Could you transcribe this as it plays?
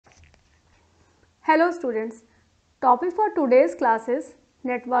Hello students, topic for today's class is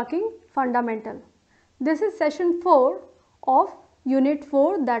Networking Fundamental. This is session 4 of unit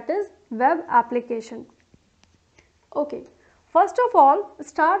 4, that is web application. Okay, first of all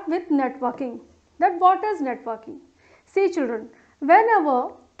start with networking. That what is networking? See children,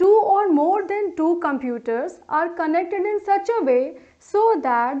 whenever two or more than two computers are connected in such a way so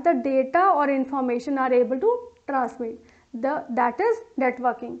that the data or information are able to transmit, that is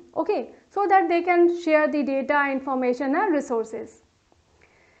networking. Okay, so that they can share the data, information and resources.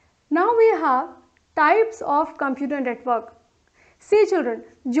 Now we have types of computer network. See children,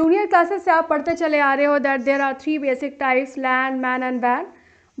 junior classes से आप पढ़ते चले आ रहे हो that there are three basic types, LAN, MAN and WAN.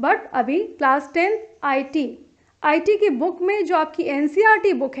 But अभी class 10 IT की book में जो आपकी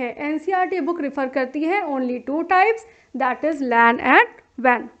NCERT बुक है, NCERT बुक रिफर करती है only two types, that is LAN and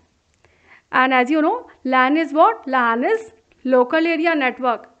WAN. And as you know, LAN is what? LAN is local area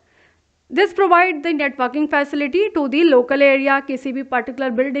network. This provides the networking facility to the local area, किसी भी particular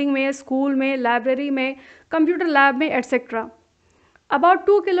building में, school में, library में, computer lab में, etc. About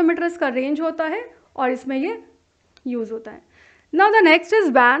 2 kilometers का range होता है और इसमें ये use होता है. Now the next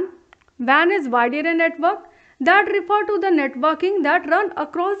is WAN. WAN is wide area network that refer to the networking that run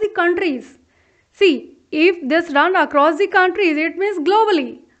across the countries. See, if this run across the countries, it means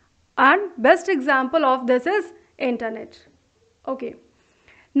globally. And best example of this is internet. Okay.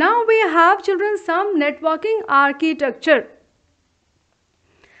 Now we have children some networking architecture.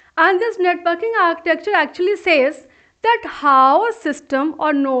 And this networking architecture actually says that how a system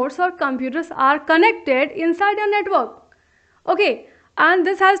or nodes or computers are connected inside a network. Okay. And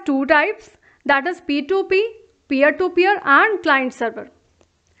this has two types, that is P2P, peer-to-peer and client server.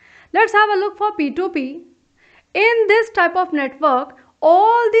 Let's have a look for P2P. In this type of network,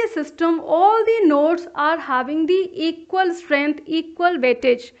 all the system, all the nodes are having the equal strength, equal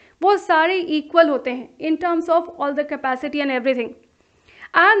weightage. वो सारे equal होते हैं in terms of all the capacity and everything.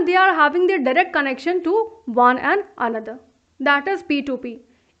 And they are having the direct connection to one and another. That is P2P.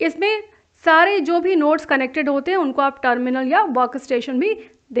 इसमें सारे जो भी nodes connected होते हैं उनको आप terminal या workstation भी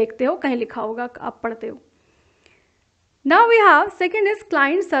देखते हो, कहीं लिखा होगा, आप पढ़ते हो. Now we have second is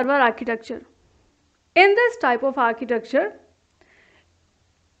client server architecture. In this type of architecture,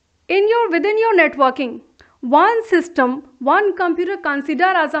 within your networking, one system, one computer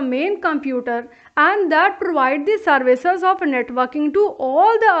considered as a main computer and that provide the services of networking to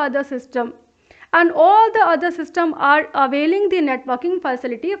all the other system, and all the other system are availing the networking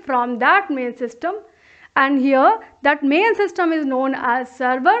facility from that main system, and here that main system is known as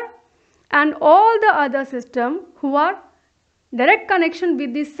server, and all the other system who are direct connection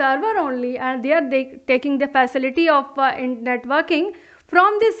with the server only and they are taking the facility of networking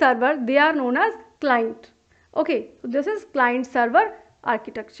from the server, they are known as client. Okay, so this is client server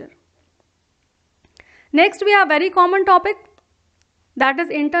architecture. Next we have very common topic, that is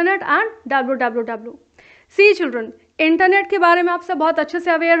internet and www. See children, internet के बारे में आप सब बहुत अच्छे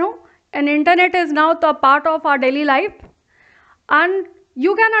से aware हो, and internet is now the part of our daily life, and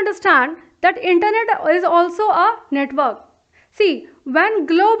you can understand that internet is also a network. See, when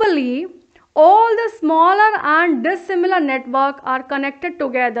globally all the smaller and dissimilar network are connected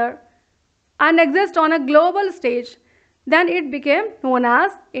together and exist on a global stage, then it became known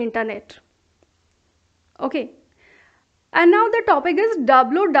as internet. Okay. And now the topic is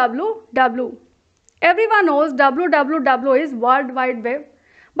www. Everyone knows www is World Wide Web,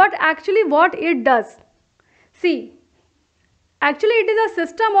 but actually what it does? See, actually it is a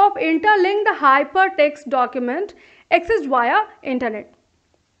system of interlinked hypertext document accessed via internet.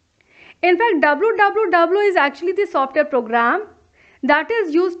 In fact, www is actually the software program that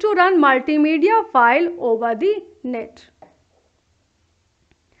is used to run multimedia file over the net.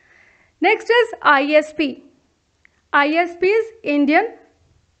 Next is ISP. ISP is Indian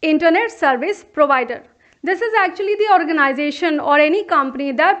Internet Service Provider. This is actually the organization or any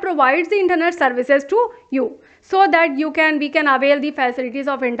company that provides the internet services to you so that we can avail the facilities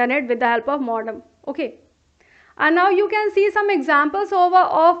of internet with the help of modem. Okay. And now you can see some examples of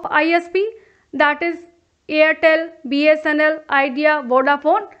ISP, that is Airtel, BSNL, Idea,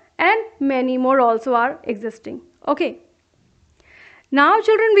 Vodafone and many more also are existing. Okay. Now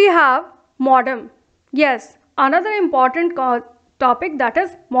children, we have modem. Yes, another important topic, that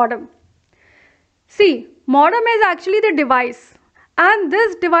is modem. See, modem is actually the device and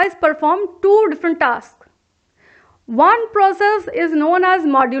this device performs two different tasks. One process is known as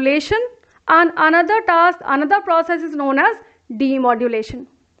modulation and another process is known as demodulation.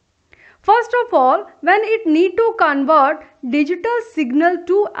 First of all, when it need to convert digital signal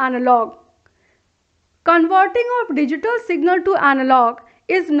to analog, converting of digital signal to analog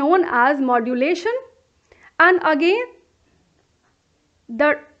is known as modulation, and again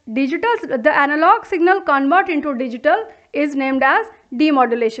the analog signal convert into digital is named as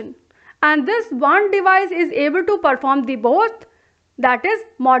demodulation, and this one device is able to perform the both, that is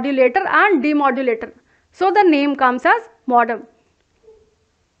modulator and demodulator, so the name comes as modem.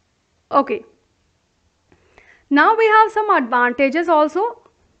 Okay, now we have some advantages also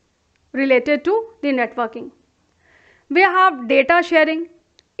related to the networking. We have data sharing.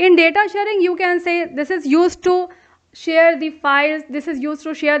 In data sharing, you can say this is used to share the files, this is used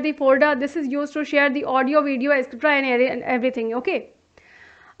to share the folder, this is used to share the audio, video, etc. and everything. Okay,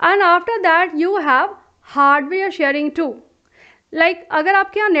 and after that you have hardware sharing too. Like अगर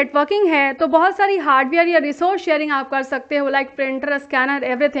आपके यहाँ networking है तो बहुत सारी hardware या resource sharing आप कर सकते हो, like printer, scanner,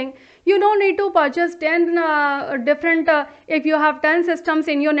 everything. You don't need to purchase 10 different, if you have 10 systems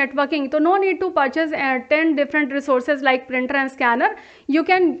in your networking, so no need to purchase 10 different resources like printer and scanner. You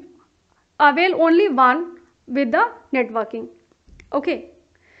can avail only one with the networking. Okay.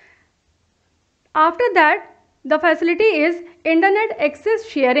 After that, the facility is internet access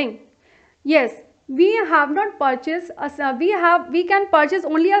sharing. Yes, we have not purchased, we can purchase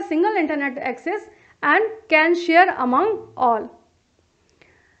only a single internet access and can share among all.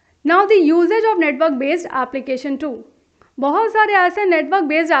 Now the usage of network based application too. बहुत सारे ऐसे network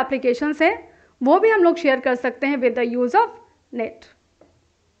based applications हैं, वो भी हम लोग share कर सकते हैं with the use of net.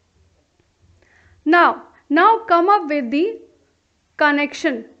 Now come up with the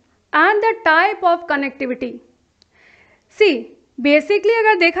connection and the type of connectivity. See, basically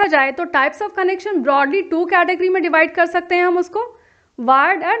अगर देखा जाए तो types of connection broadly 2 category में divide कर सकते हैं हम उसको,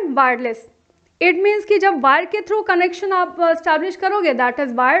 wired and wireless. It means कि जब वायर के थ्रू कनेक्शन आप स्टैब्लिश करोगे that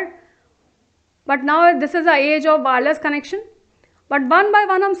is wired, but now this is a as of wireless connection. But one by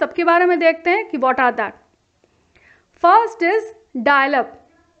one हम सबके बारे में देखते हैं कि what are that. First is dial up.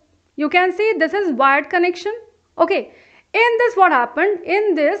 You can see this is wired connection. Okay, in this what happened,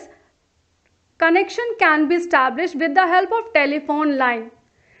 in this connection can be established with the help of telephone line.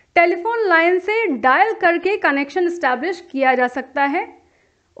 Telephone line से dial करके connection establish किया जा सकता है.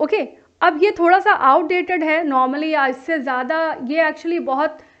 Okay, अब ये थोड़ा सा आउटडेटेड है. नॉर्मली इससे ज़्यादा ये एक्चुअली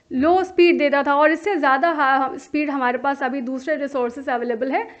बहुत लो स्पीड देता था और इससे ज़्यादा स्पीड हमारे पास अभी दूसरे रिसोर्सेज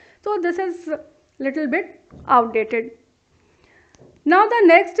अवेलेबल है, तो this is little bit outdated. Now the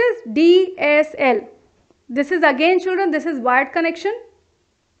next is DSL. This is again children, this is wired connection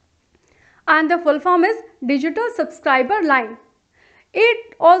and the full form is digital subscriber line.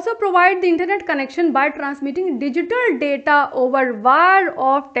 It also provides the internet connection by transmitting digital data over wire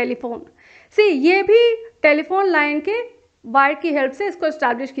of telephone. See, ये भी telephone line के wire की help से इसको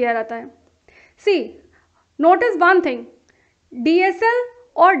establish किया जाता है. See, notice one thing, DSL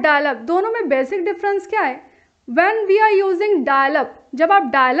और डायल अप दोनों में बेसिक डिफरेंस क्या है. When we are using dial up, जब आप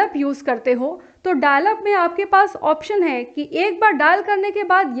डायल अप यूज़ करते हो तो डायल अप में आपके पास ऑप्शन है कि एक बार डायल करने के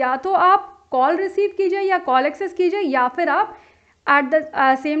बाद या तो आप कॉल रिसीव कीजिए या कॉल एक्सेस कीजिए या फिर आप एट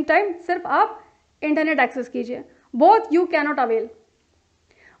द सेम टाइम सिर्फ आप इंटरनेट एक्सेस कीजिए. Both you cannot avail.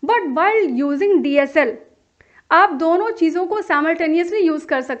 But while using DSL आप दोनों चीज़ों को साइमल्टेनियसली यूज़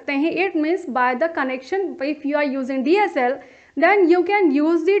कर सकते हैं. It means by the connection, if you are using DSL then you can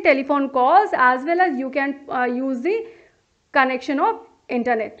use the telephone calls as well as you can use the connection of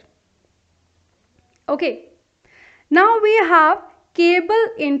internet. Okay, now we have cable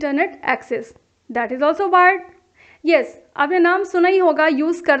internet access, that is also wired. Yes, आपने नाम सुना ही होगा,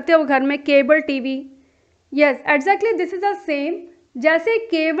 use करते हो घर में cable TV. yes, exactly this is the same. जैसे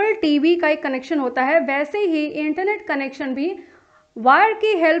cable TV का एक कनेक्शन होता है वैसे ही इंटरनेट कनेक्शन भी वायर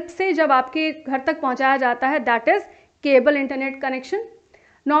की हेल्प से जब आपके घर तक पहुंचाया जाता है, that is cable internet connection.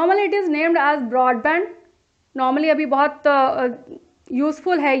 Normally it is named as broadband. Normally अभी बहुत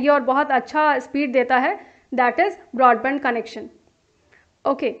यूज़फुल है ये और बहुत अच्छा स्पीड देता है, that is broadband connection.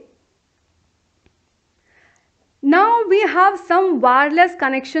 Okay, now we have some wireless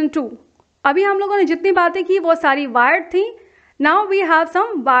connection to. अभी हम लोगों ने जितनी बातें की वो सारी वायर्ड थी. Now we have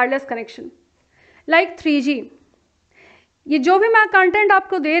some wireless connection like 3G. ये जो भी मैं कंटेंट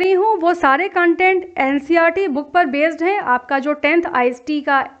आपको दे रही हूँ वो सारे कंटेंट NCERT बुक पर बेस्ड है. आपका जो 10th IST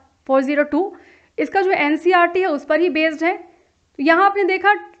का 402 इसका जो NCERT है उस पर ही बेस्ड है. तो यहाँ आपने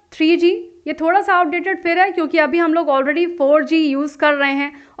देखा 3G, ये थोड़ा सा आउटडेटेड फिर है क्योंकि अभी हम लोग ऑलरेडी 4G यूज़ कर रहे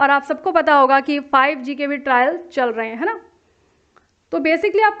हैं और आप सबको पता होगा कि 5G के भी ट्रायल चल रहे हैं, है ना. तो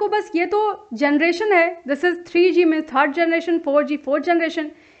बेसिकली आपको बस ये तो जनरेशन है, this is 3G means 3rd generation, 4G 4th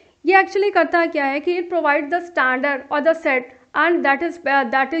generation. ये एक्चुअली करता क्या है कि इट प्रोवाइड द स्टैंडर्ड और the set and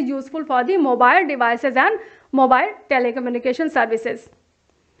that is useful for the mobile devices and mobile telecommunication services.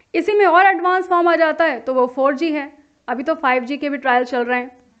 इसी में और एडवांस फॉर्म आ जाता है तो वो 4G है. अभी तो 5G के भी ट्रायल चल रहे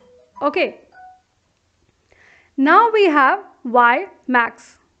हैं. Okay, now we have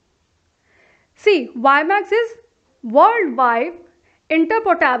WiMAX. See, WiMAX is worldwide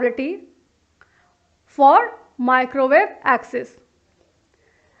interpretability for microwave access.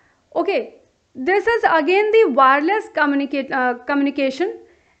 Okay, this is again the wireless communication.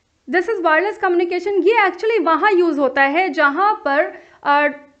 This is wireless communication. ये actually वहाँ use होता है जहाँ पर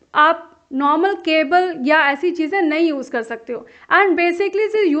आप नॉर्मल केबल या ऐसी चीज़ें नहीं यूज़ कर सकते हो. And basically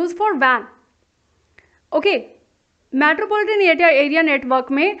it is use for van. Okay, metropolitan area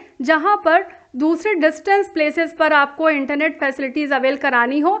network में जहाँ पर दूसरे डिस्टेंस प्लेसेस पर आपको इंटरनेट फैसिलिटीज़ अवेल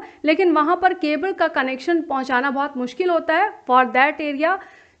करानी हो, लेकिन वहाँ पर केबल का कनेक्शन पहुँचाना बहुत मुश्किल होता है. फॉर दैट एरिया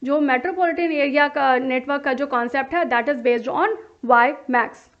जो मेट्रोपॉलिटन एरिया का नेटवर्क का जो कॉन्सेप्ट है that is based on WiMAX.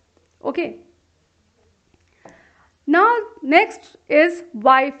 Okay, now next is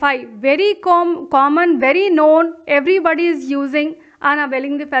Wi-Fi. Very common, very known, everybody is using and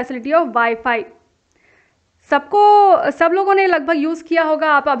availing the facility of Wi-Fi. सब लोगों ने लगभग यूज़ किया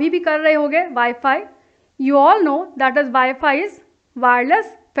होगा, आप अभी भी कर रहे होंगे Wi-Fi. You all know that is Wi-Fi is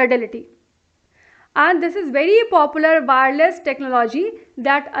wireless fidelity, and this is very popular wireless technology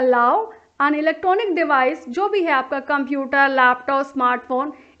that allow an electronic device, जो भी है आपका computer, laptop,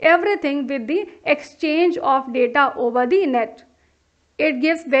 smartphone, everything with the exchange of data over the net. It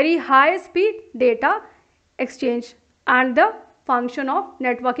gives very high speed data exchange, and the function of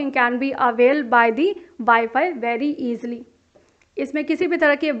networking can be availed by the Wi-Fi very easily. इसमें किसी भी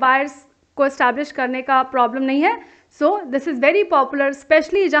तरह के wires को establish करने का problem नहीं है. So this is very popular,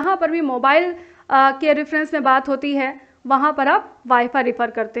 especially जहाँ पर भी मोबाइल के रेफरेंस में बात होती है वहाँ पर आप Wi-Fi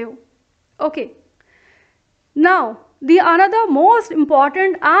रेफर करते हो. Okay. Now, the another most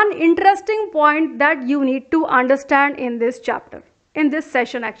important and interesting point that you need to understand in this chapter, in this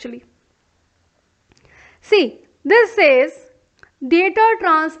session actually. See, this says data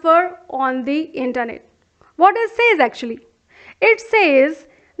transfer on the internet. What it says actually? It says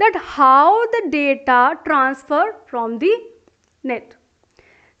that how the data transfer from the net.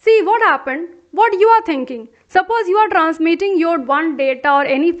 See what happened, what you are thinking. Suppose you are transmitting your one data or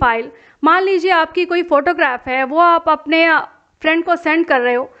any file. मान लीजिए आपकी कोई photograph है, वो आप अपने friend को send कर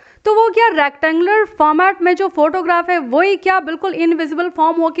रहे हो, तो वो क्या रेक्टेंगुलर फॉर्मेट में जो फोटोग्राफ है वही क्या बिल्कुल इनविजिबल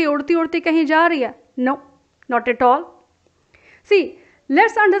फॉर्म होके उड़ती उड़ती कहीं जा रही है? No, not at all. C,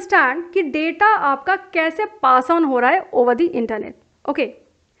 let's understand कि डेटा आपका कैसे पास ऑन हो रहा है over the internet. Okay,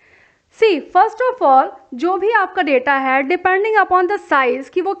 C, first of all जो भी आपका डेटा है, डिपेंडिंग अपॉन द साइज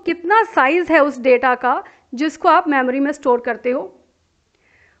कि वो कितना साइज है उस डेटा का जिसको आप मेमोरी में स्टोर करते हो.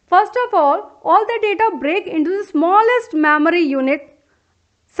 First of all the data break into the smallest memory unit.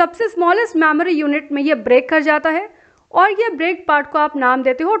 सबसे स्मॉलेस्ट मेमोरी यूनिट में ये ब्रेक कर जाता है और ये ब्रेक पार्ट को आप नाम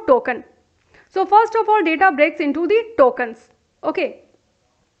देते हो token. So first of all data breaks into the tokens. Okay,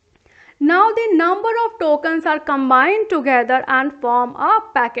 now the number of tokens are combined together and form a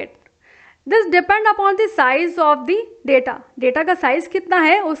packet. This depend upon the size of the data. Data का size कितना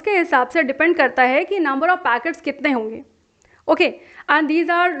है उसके हिसाब से depend करता है कि number of packets कितने होंगे. Okay, and these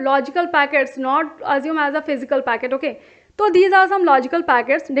are logical packets, not assume as a physical packet. Okay, so these are some logical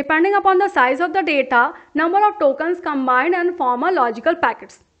packets. Depending upon the size of the data, number of tokens combined and form a logical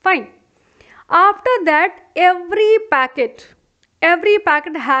packets. Fine. After that, every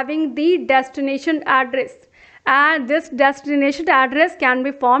packet having the destination address, and this destination address can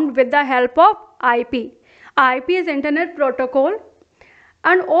be formed with the help of IP. IP is Internet Protocol,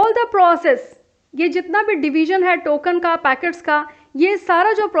 and all the process, ये जितना भी division है token का, packets का, ये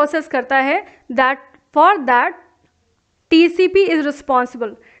सारा जो process करता है that for that TCP is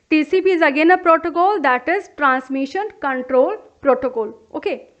responsible. TCP is again a protocol that is transmission control protocol.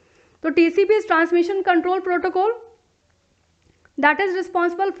 Okay, तो TCP is transmission control protocol that is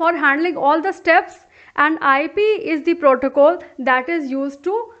responsible for handling all the steps, and IP is the protocol that is used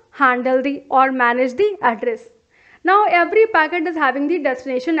to handle the or manage the address. Now every packet is having the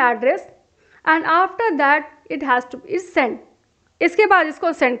destination address, and after that it has to is sent. इसके बाद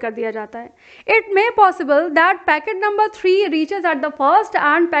इसको send कर दिया जाता है. It may possible that packet number 3 reaches at the first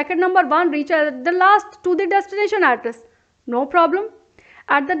and packet number 1 reaches at the last to the destination address. No problem.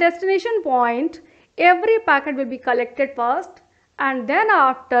 At the destination point, every packet will be collected first, and then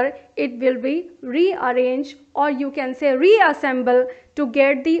after it will be rearranged, or you can say reassemble, to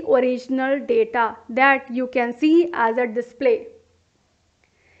get the original data that you can see as a display.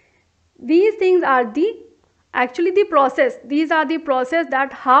 These things are actually the process. These are the process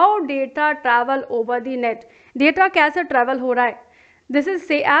that how data travel over the net. Data कैसे travel हो रहा है? This is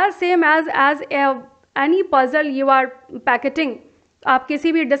same as any puzzle you are packeting. आप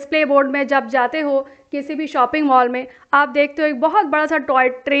किसी भी display board में जब जाते हो किसी भी शॉपिंग मॉल में आप देखते हो एक बहुत बड़ा सा टॉय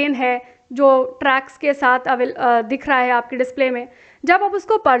ट्रेन है जो ट्रैक्स के साथ दिख रहा है आपके डिस्प्ले में। जब आप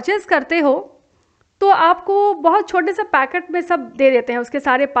उसको परचेज़ करते हो तो आपको बहुत छोटे से पैकेट में सब दे देते हैं उसके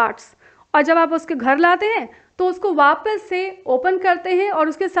सारे पार्ट्स, और जब आप उसके घर लाते हैं तो उसको वापस से ओपन करते हैं और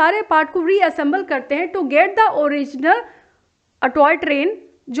उसके सारे पार्ट को रीअसेंबल करते हैं to get the original toy train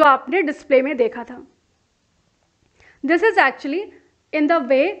जो आपने डिस्प्ले में देखा था। This is actually in the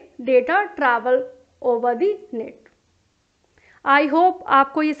way data travel over the net. I hope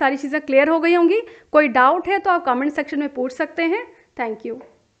आपको ये सारी चीज़ें क्लियर हो गई होंगी। कोई डाउट है तो आप कमेंट सेक्शन में पूछ सकते हैं। Thank you.